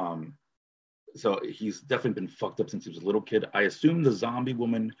 So he's definitely been fucked up since he was a little kid. I assume the zombie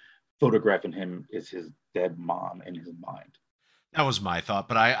woman photographing him is his dead mom in his mind. That was my thought,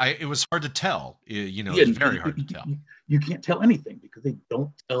 but it was hard to tell. You know, it's very hard to tell. You can't tell anything because they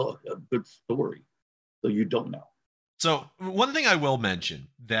don't tell a good story, so you don't know. So one thing I will mention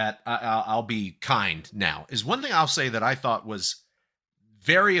that I'll be kind now is one thing I'll say that I thought was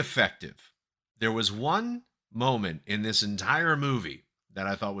very effective. There was one moment in this entire movie that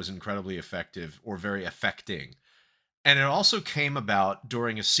I thought was incredibly effective or very affecting. And it also came about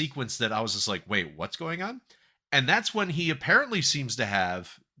during a sequence that I was just like, wait, what's going on? And that's when he apparently seems to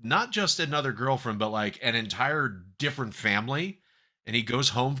have not just another girlfriend, but like an entire different family. And he goes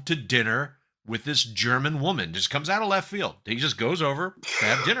home to dinner with this German woman. Just comes out of left field. He just goes over to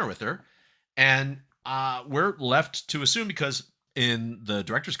have dinner with her. And we're left to assume, because in the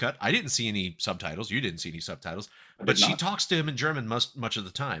director's cut, I didn't see any subtitles. You didn't see any subtitles. But she talks to him in German much of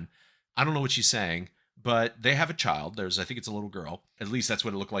the time. I don't know what she's saying, but they have a child. I think it's a little girl. At least that's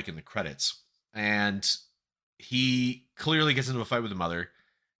what it looked like in the credits. And he clearly gets into a fight with the mother.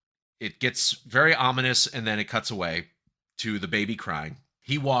 It gets very ominous, and then it cuts away to the baby crying.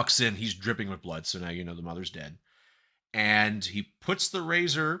 He walks in, he's dripping with blood, so now you know the mother's dead. And he puts the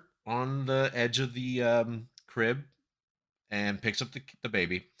razor on the edge of the crib and picks up the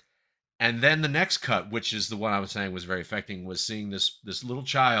baby. And then the next cut, which is the one I was saying was very affecting, was seeing this little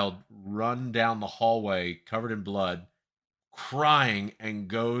child run down the hallway covered in blood, crying, and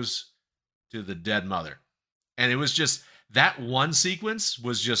goes to the dead mother. And it was just, that one sequence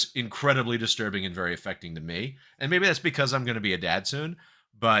was just incredibly disturbing and very affecting to me. And maybe that's because I'm going to be a dad soon,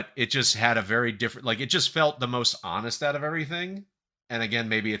 but it just had a very different, like, it just felt the most honest out of everything. And again,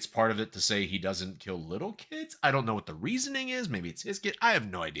 maybe it's part of it to say he doesn't kill little kids. I don't know what the reasoning is. Maybe it's his kid. I have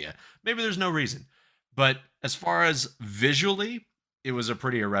no idea. Maybe there's no reason. But as far as visually, it was a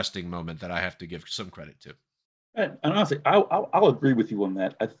pretty arresting moment that I have to give some credit to. And honestly, I'll agree with you on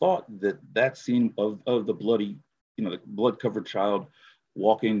that. I thought that scene of the bloody, the blood-covered child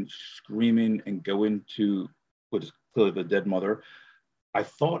walking, screaming, and going to what is clearly the dead mother, I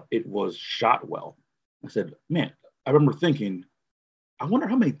thought it was shot well. I said, man, I remember thinking, I wonder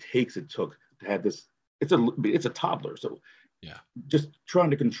how many takes it took to have this. It's a toddler, so yeah, just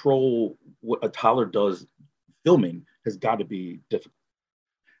trying to control what a toddler does filming has got to be difficult.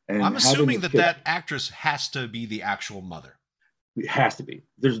 And I'm assuming that actress has to be the actual mother. It has to be.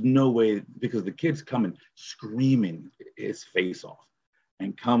 There's no way, because the kid's coming screaming his face off,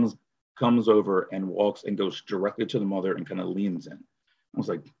 and comes over and walks and goes directly to the mother and kind of leans in. I was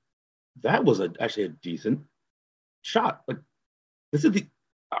like, that was actually a decent shot. Like,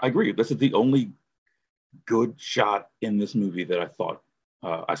 I agree. This is the only good shot in this movie that I thought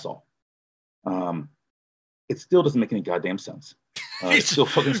I saw. It still doesn't make any goddamn sense. It's still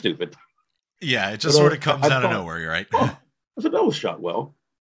fucking stupid. Yeah, it just sort of comes out of nowhere. You're right. Oh, I said that was shot well.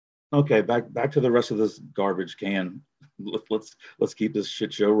 Okay, back to the rest of this garbage can. Let's keep this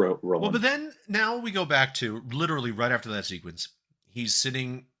shit show rolling. Well, but then now we go back to literally right after that sequence. He's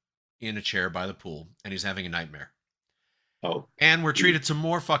sitting in a chair by the pool and he's having a nightmare. Oh, and we're treated to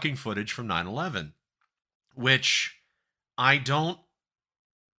more fucking footage from 9/11, which I don't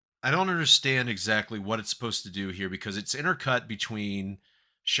understand exactly what it's supposed to do here, because it's intercut between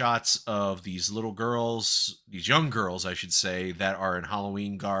shots of these little girls, these young girls, I should say, that are in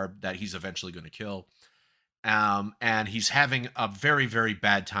Halloween garb that he's eventually going to kill. And he's having a very, very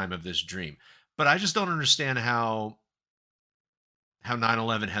bad time of this dream. But I just don't understand how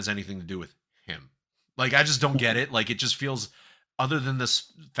 9/11 has anything to do with him. Like, I just don't get it. Like, it just feels, other than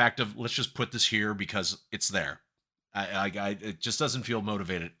this fact of, let's just put this here because it's there. It just doesn't feel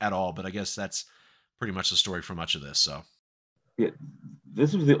motivated at all. But I guess that's pretty much the story for much of this. So Yeah,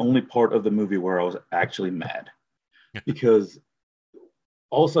 this was the only part of the movie where I was actually mad because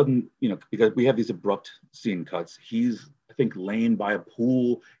all of a sudden, because we have these abrupt scene cuts, he's, I think, laying by a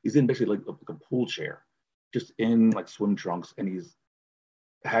pool. He's in basically like a pool chair, just in like swim trunks, and he's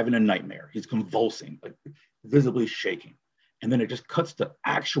having a nightmare. He's convulsing, like visibly shaking. And then it just cuts to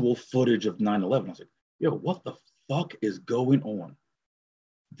actual footage of 9/11. I was like, yo, what the fuck is going on?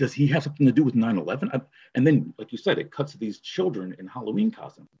 Does he have something to do with 9/11? And then, like you said, it cuts to these children in Halloween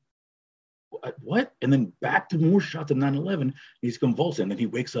costumes. What? And then back to more shots of 9/11. He's convulsing, and then he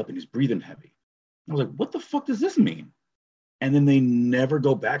wakes up and he's breathing heavy. I was like, what the fuck does this mean? And then they never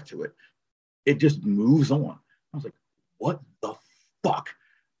go back to it. It just moves on. I was like, what the fuck?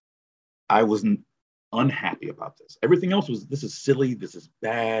 I was unhappy about this. Everything else was, this is silly, this is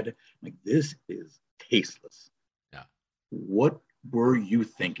bad. Like, this is tasteless. Yeah. What were you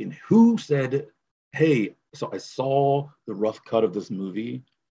thinking? Who said, hey, so I saw the rough cut of this movie.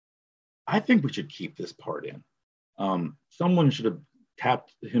 I think we should keep this part in. Someone should have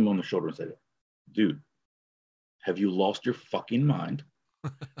tapped him on the shoulder and said, dude, have you lost your fucking mind?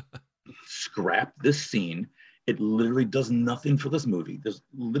 Scrap this scene. It literally does nothing for this movie. There's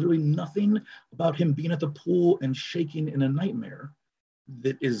literally nothing about him being at the pool and shaking in a nightmare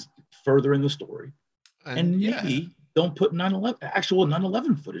that is furthering the story. And maybe don't put 9/11, actual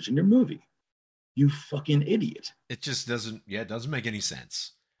 9/11 footage in your movie. You fucking idiot. It just doesn't, it doesn't make any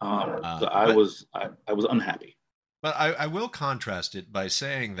sense. So I was unhappy. But I will contrast it by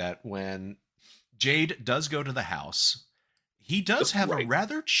saying that when Jade does go to the house, he does have a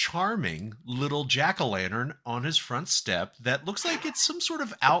rather charming little jack-o'-lantern on his front step that looks like it's some sort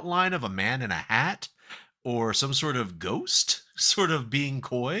of outline of a man in a hat or some sort of ghost sort of being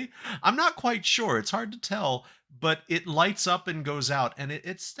coy. I'm not quite sure. It's hard to tell, but it lights up and goes out, and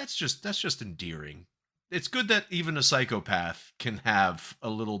that's just endearing. It's good that even a psychopath can have a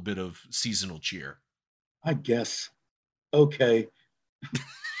little bit of seasonal cheer. I guess. Okay.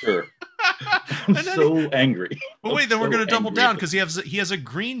 Sure. I'm so angry. Well, wait, then we're going to double down because he has a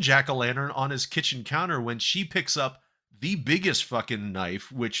green jack-o'-lantern on his kitchen counter when she picks up the biggest fucking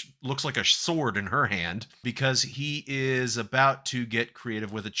knife, which looks like a sword in her hand, because he is about to get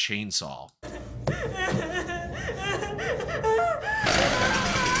creative with a chainsaw.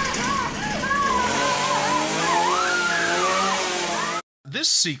 This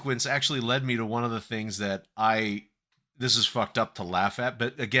sequence actually led me to one of the things that this is fucked up to laugh at,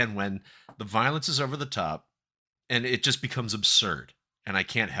 but again, when the violence is over the top and it just becomes absurd and I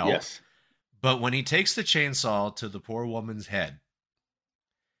can't help. Yes. But when he takes the chainsaw to the poor woman's head,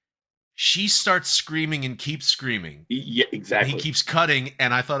 she starts screaming and keeps screaming. Yeah, exactly. He keeps cutting,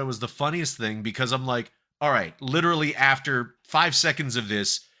 and I thought it was the funniest thing because I'm like, all right, literally after 5 seconds of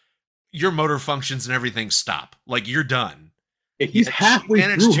this, your motor functions and everything stop. Like, you're done. He's halfway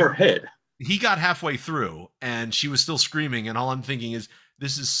through her head. He got halfway through, and she was still screaming, and all I'm thinking is,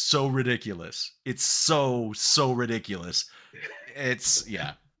 this is so ridiculous. It's so ridiculous. It's,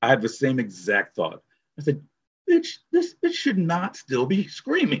 yeah. I had the same exact thought. I said, bitch, this bitch should not still be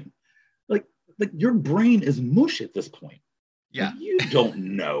screaming. Like your brain is mush at this point. Yeah. Like, you don't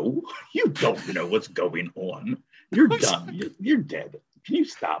know. You don't know what's going on. You're done. You're dead. Can you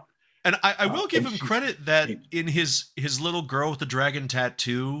stop? And I will give him credit that in his little girl with the dragon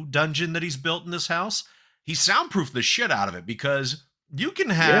tattoo dungeon that he's built in this house, he soundproofed the shit out of it, because you can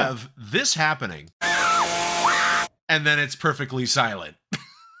have this happening and then it's perfectly silent.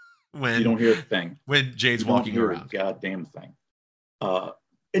 When you don't hear a thing. When Jade's walking around. A goddamn thing.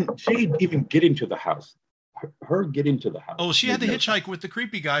 And Jade even getting to the house. Her getting to the house. Oh, she had the hitchhike with the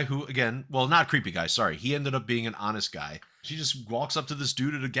creepy guy who, again, well, not creepy guy, sorry. He ended up being an honest guy. She just walks up to this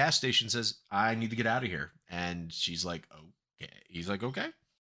dude at a gas station and says, I need to get out of here. And she's like, okay. He's like, okay.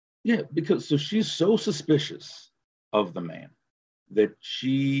 Yeah, because so she's so suspicious of the man that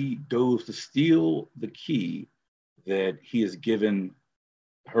she goes to steal the key that he has given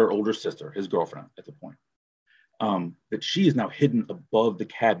her older sister, his girlfriend at the point, that she is now hidden above the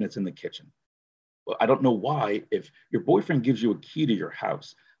cabinets in the kitchen. Well, I don't know why, if your boyfriend gives you a key to your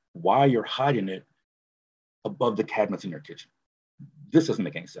house, why you're hiding it above the cabinets in your kitchen. This doesn't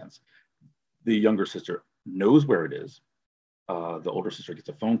make any sense. The younger sister knows where it is. The older sister gets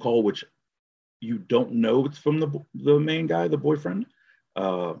a phone call, which you don't know it's from the main guy, the boyfriend.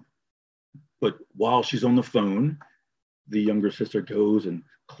 But while she's on the phone, the younger sister goes and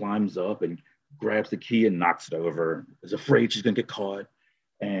climbs up and grabs the key and knocks it over. Is afraid she's gonna get caught,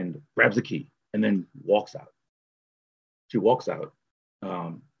 and grabs the key and then walks out. She walks out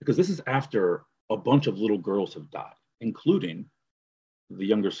because this is after a bunch of little girls have died. including the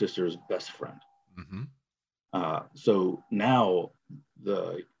younger sister's best friend. So now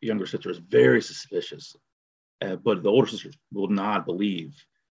the younger sister is very suspicious, but the older sister will not believe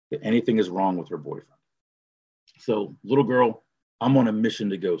that anything is wrong with her boyfriend. So, little girl, I'm on a mission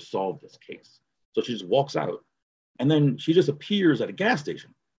to go solve this case. So she just walks out, and then she just appears at a gas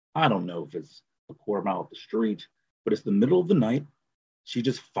station. I don't know if it's a quarter mile up the street, but it's the middle of the night. She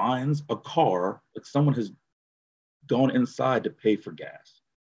just finds a car, like someone has gone inside to pay for gas.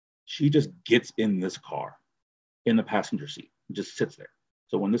 She just gets in this car in the passenger seat and just sits there.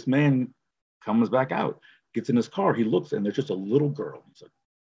 So when this man comes back out, gets in his car, he looks and there's just a little girl. He's like,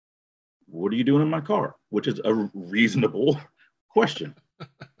 what are you doing in my car? Which is a reasonable question.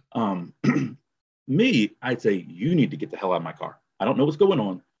 Me, I'd say, you need to get the hell out of my car. I don't know what's going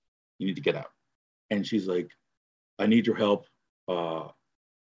on. You need to get out. And she's like, I need your help.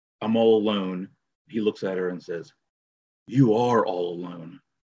 I'm all alone. He looks at her and says, you are all alone.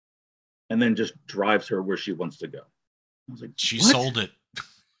 And then just drives her where she wants to go. I was like, she what? sold it.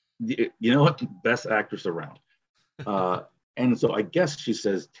 You know what? Best actress around. And so I guess she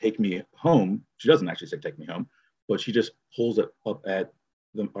says, take me home. She doesn't actually say, take me home, but she just pulls it up at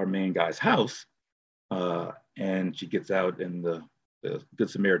our main guy's house. And she gets out and the Good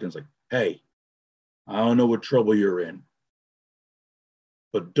Samaritan's like, hey, I don't know what trouble you're in,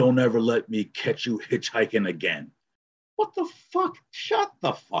 but don't ever let me catch you hitchhiking again. What the fuck? Shut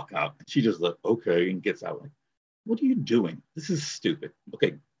the fuck up. She just like, okay, and gets out like, what are you doing? This is stupid.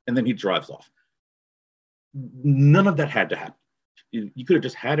 Okay. And then he drives off. None of that had to happen. You could have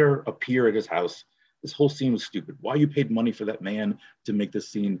just had her appear at his house. This whole scene was stupid. Why you paid money for that man to make this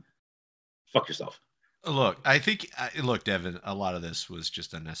scene? Fuck yourself. Look, I think, Devin, a lot of this was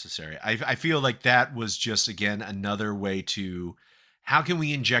just unnecessary. I feel like that was just, again, another way to, how can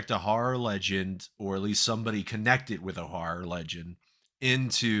we inject a horror legend, or at least somebody connected with a horror legend,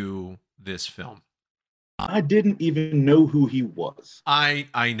 into this film? I didn't even know who he was.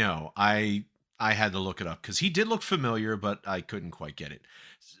 I know. I had to look it up because he did look familiar, but I couldn't quite get it.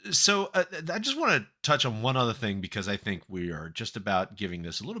 So I just want to touch on one other thing because I think we are just about giving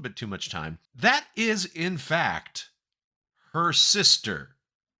this a little bit too much time. That is, in fact, her sister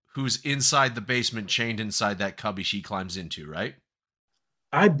who's inside the basement, chained inside that cubby she climbs into, right?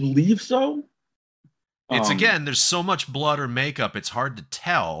 I believe so. It's again, there's so much blood or makeup, it's hard to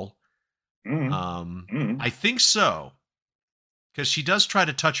tell. I think so. Because she does try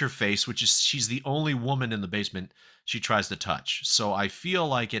to touch her face, which is, she's the only woman in the basement she tries to touch. So I feel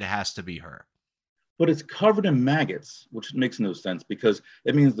like it has to be her. But it's covered in maggots, which makes no sense because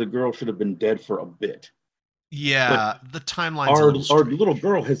it means the girl should have been dead for a bit. Yeah, but the timeline's our little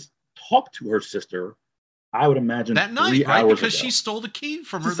girl has talked to her sister, I would imagine, that night, 3 right? hours Because ago. she stole the key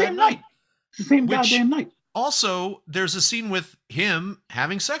from her that night. It's the same goddamn night. Also, there's a scene with him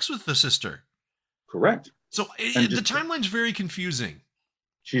having sex with the sister. Correct. So the timeline's very confusing.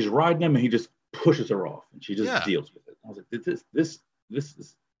 She's riding him and he just pushes her off and she just deals with it. I was like, this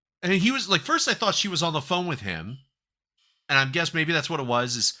is. And he was like, first I thought she was on the phone with him. And I guess maybe that's what it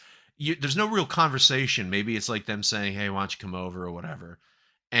was, is there's no real conversation. Maybe it's like them saying, hey, why don't you come over or whatever.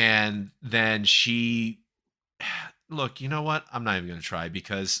 And then look, you know what? I'm not even going to try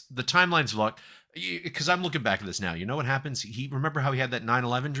because the timeline's because I'm looking back at this now. You know what happens? Remember how he had that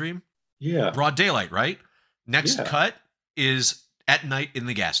 9/11 dream? Yeah. Broad daylight, right? Next cut is at night in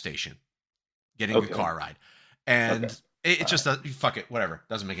the gas station, getting a car ride. And it's just fuck it, whatever.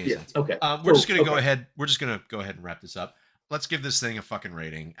 Doesn't make any sense. Okay. We're just gonna go ahead. We're just gonna go ahead and wrap this up. Let's give this thing a fucking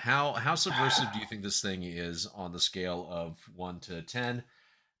rating. How subversive do you think this thing is on the scale of 1 to 10?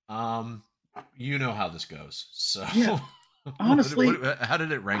 You know how this goes. So yeah. Honestly, how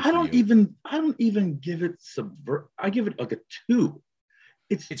did it rank? I don't even give it I give it like a 2.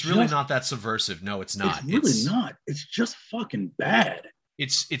 It's really not that subversive. No, it's not. It's really not. It's just fucking bad.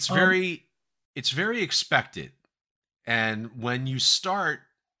 It's very expected. And when you start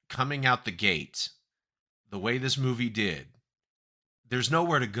coming out the gate, the way this movie did, there's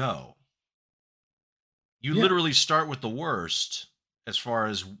nowhere to go. You literally start with the worst as far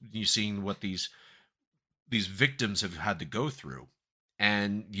as you seeing what these victims have had to go through.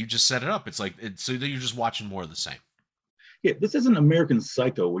 And you just set it up. It's like, so you're just watching more of the same. Yeah, this isn't American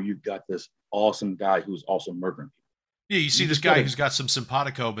Psycho where you've got this awesome guy who's also murdering people. Yeah, you see this guy who's got some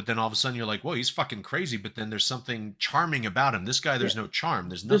simpatico, but then all of a sudden you're like, whoa, he's fucking crazy, but then there's something charming about him. This guy, there's no charm.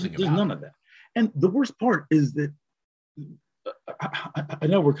 There's nothing there's none of that. And the worst part is that I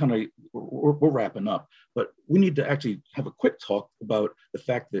know we're wrapping up, but we need to actually have a quick talk about the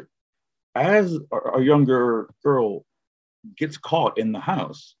fact that as our younger girl gets caught in the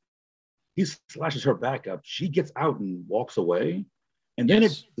house, he slashes her back up. She gets out and walks away. And then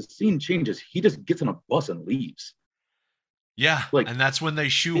the scene changes. He just gets on a bus and leaves. Yeah, and that's when they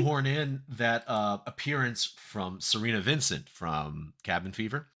shoehorn in that appearance from Serena Vincent from Cabin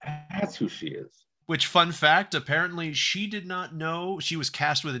Fever. That's who she is. Which, fun fact, apparently she did not know. She was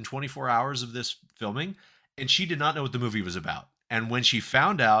cast within 24 hours of this filming, and she did not know what the movie was about. And when she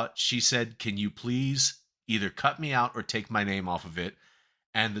found out, she said, "Can you please either cut me out or take my name off of it?"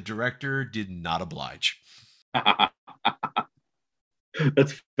 And the director did not oblige.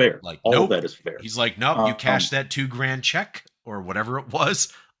 That's fair. Like, all nope. That is fair. He's like, "Nope, you cashed that $2,000 check or whatever it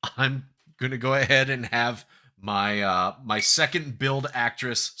was. I'm going to go ahead and have my my second billed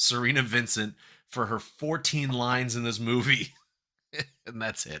actress, Serena Vincent, for her 14 lines in this movie." And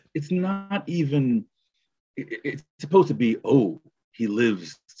that's it. It's not even, it's supposed to be, oh, he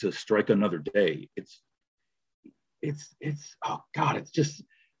lives to strike another day. It's oh God, it's just,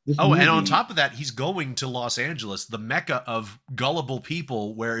 and on top of that, he's going to Los Angeles, the mecca of gullible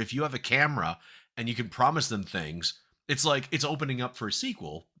people, where if you have a camera and you can promise them things, it's like it's opening up for a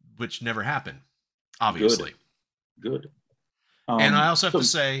sequel, which never happened, obviously. Good. And I also have to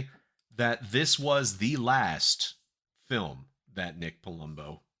say that this was the last film that Nick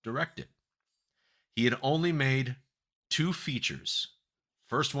Palumbo directed. He had only made 2 features.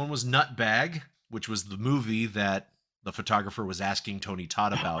 First one was Nutbag, which was the movie that the photographer was asking Tony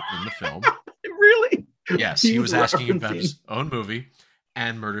Todd about in the film. Really? Yes, he was asking him about his own movie,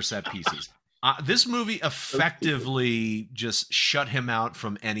 and Murder Set Pieces. This movie effectively just shut him out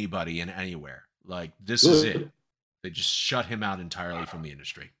from anybody and anywhere. Like, this is it. They just shut him out entirely from the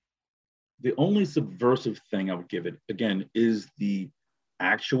industry. The only subversive thing I would give it, again, is the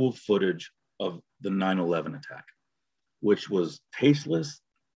actual footage of the 9/11 attack, which was tasteless.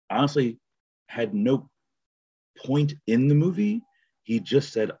 Honestly, had no point in the movie. He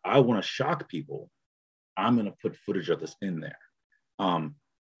just said, "I want to shock people. I'm going to put footage of this in there."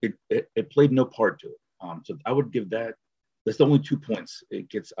 It played no part to it. So I would give that. That's the only 2 points it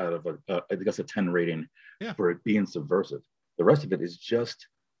gets out of I think that's a 10 rating for it being subversive. The rest of it is just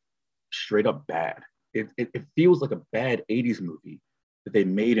straight up bad. It feels like a bad 80s movie that they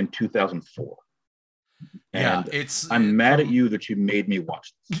made in 2004. Yeah, and I'm mad at you that you made me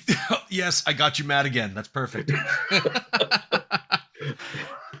watch this. Yes, I got you mad again. That's perfect.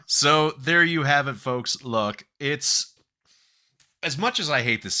 So there you have it, folks. Look, it's, as much as I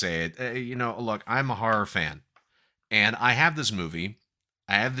hate to say it, look, I'm a horror fan, and I have this movie.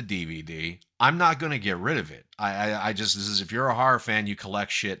 I have the DVD. I'm not going to get rid of it. I just, this is, if you're a horror fan, you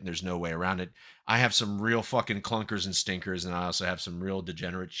collect shit and there's no way around it. I have some real fucking clunkers and stinkers, and I also have some real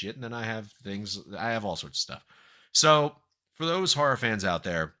degenerate shit, and then I have all sorts of stuff. So for those horror fans out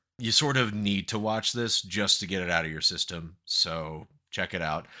there, you sort of need to watch this just to get it out of your system. So check it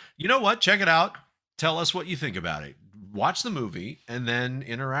out. You know what? Check it out. Tell us what you think about it. Watch the movie and then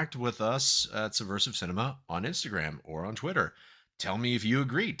interact with us at Subversive Cinema on Instagram or on Twitter. Tell me if you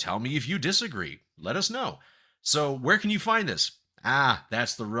agree. Tell me if you disagree. Let us know. So where can you find this?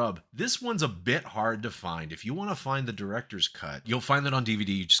 That's the rub. This one's a bit hard to find. If you want to find the director's cut, you'll find it on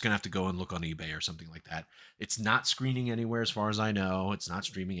DVD. You're just going to have to go and look on eBay or something like that. It's not screening anywhere as far as I know. It's not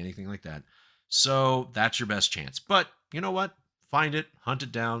streaming, anything like that. So that's your best chance. But you know what? Find it, hunt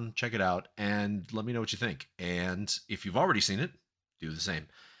it down, check it out, and let me know what you think. And if you've already seen it, do the same.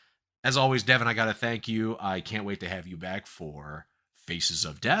 As always, Devin, I got to thank you. I can't wait to have you back for Faces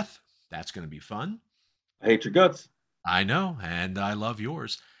of Death. That's going to be fun. I hate your guts. I know, and I love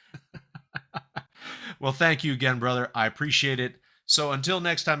yours. Well, thank you again, brother. I appreciate it. So until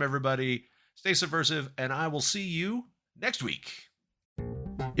next time, everybody, stay subversive, and I will see you next week.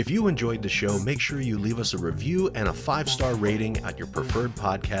 If you enjoyed the show, make sure you leave us a review and a 5-star rating at your preferred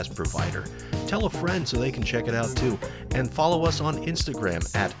podcast provider. Tell a friend so they can check it out too. And follow us on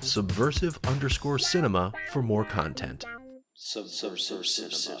Instagram at subversive_cinema for more content. Subversive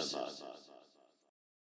Cinema.